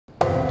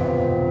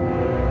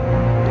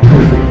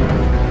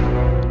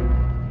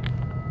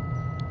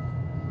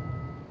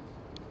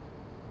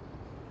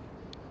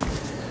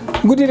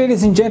Good day,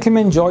 ladies and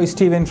gentlemen. Joy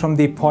Stephen from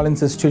the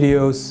Paulinsis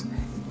Studios.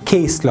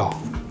 Case law.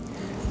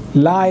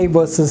 Lai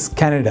versus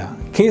Canada.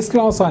 Case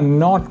laws are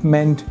not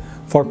meant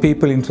for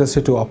people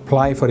interested to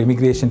apply for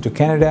immigration to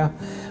Canada,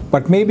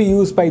 but may be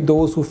used by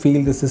those who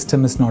feel the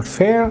system is not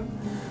fair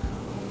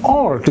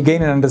or to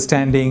gain an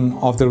understanding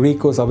of the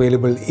recourse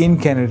available in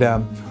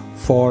Canada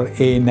for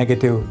a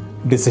negative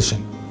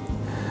decision.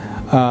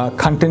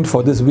 Content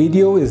for this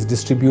video is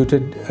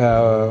distributed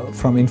sourced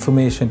from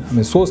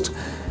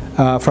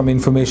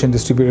information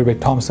distributed by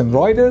Thomson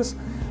Reuters.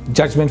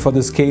 Judgment for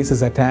this case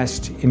is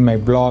attached in my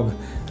blog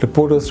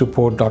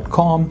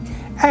reportersreport.com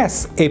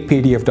as a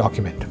PDF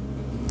document.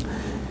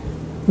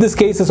 This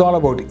case is all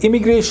about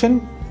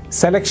immigration,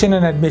 selection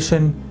and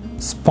admission,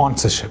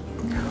 sponsorship.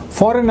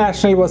 Foreign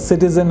national was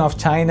citizen of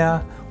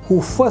China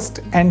who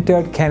first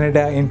entered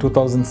Canada in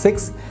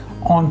 2006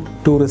 on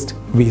tourist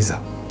visa.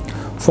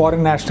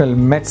 Foreign national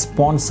met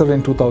sponsor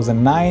in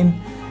 2009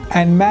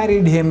 and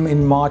married him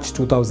in March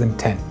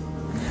 2010.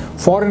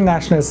 Foreign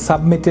national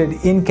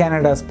submitted in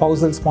Canada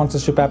spousal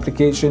sponsorship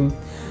application.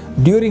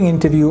 During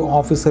interview,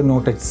 officer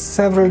noted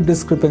several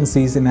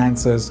discrepancies in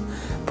answers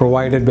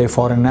provided by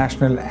foreign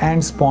national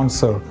and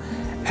sponsor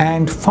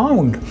and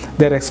found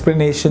their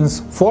explanations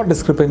for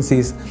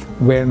discrepancies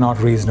were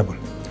not reasonable.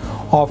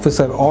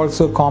 Officer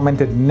also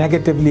commented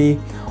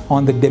negatively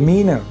on the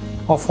demeanor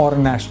of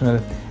foreign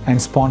national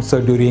and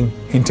sponsor during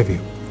interview.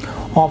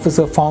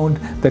 Officer found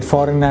that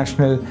foreign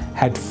national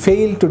had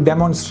failed to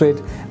demonstrate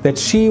that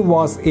she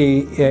was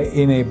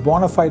in a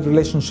bona fide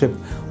relationship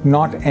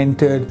not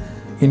entered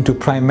into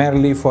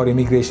primarily for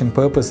immigration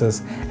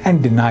purposes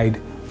and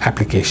denied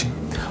application.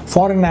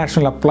 Foreign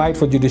national applied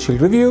for judicial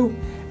review.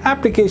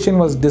 Application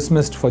was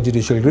dismissed for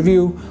judicial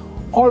review,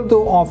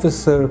 although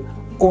officer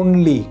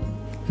only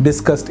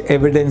discussed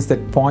evidence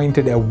that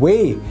pointed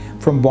away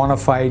from bona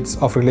fides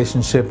of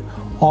relationship.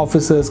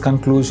 Officer's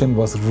conclusion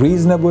was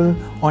reasonable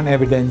on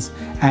evidence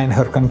and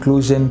her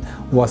conclusion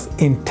was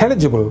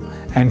intelligible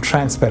and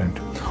transparent.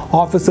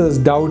 Officer's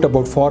doubt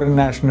about foreign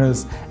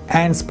nationals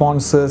and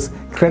sponsors'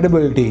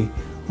 credibility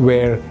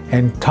were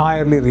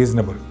entirely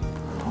reasonable.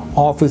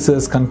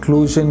 Officer's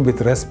conclusion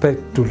with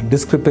respect to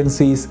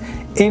discrepancies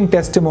in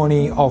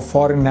testimony of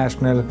foreign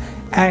national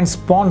and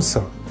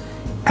sponsor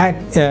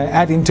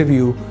at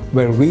interview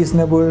were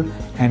reasonable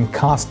and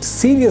cast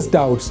serious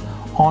doubts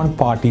on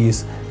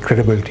parties'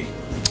 credibility.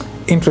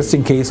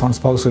 Interesting case on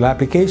spousal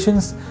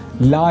applications.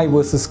 Lai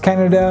versus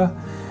Canada.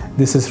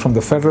 This is from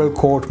the Federal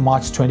Court,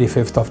 March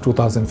 25th of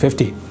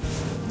 2015.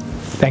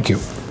 Thank you.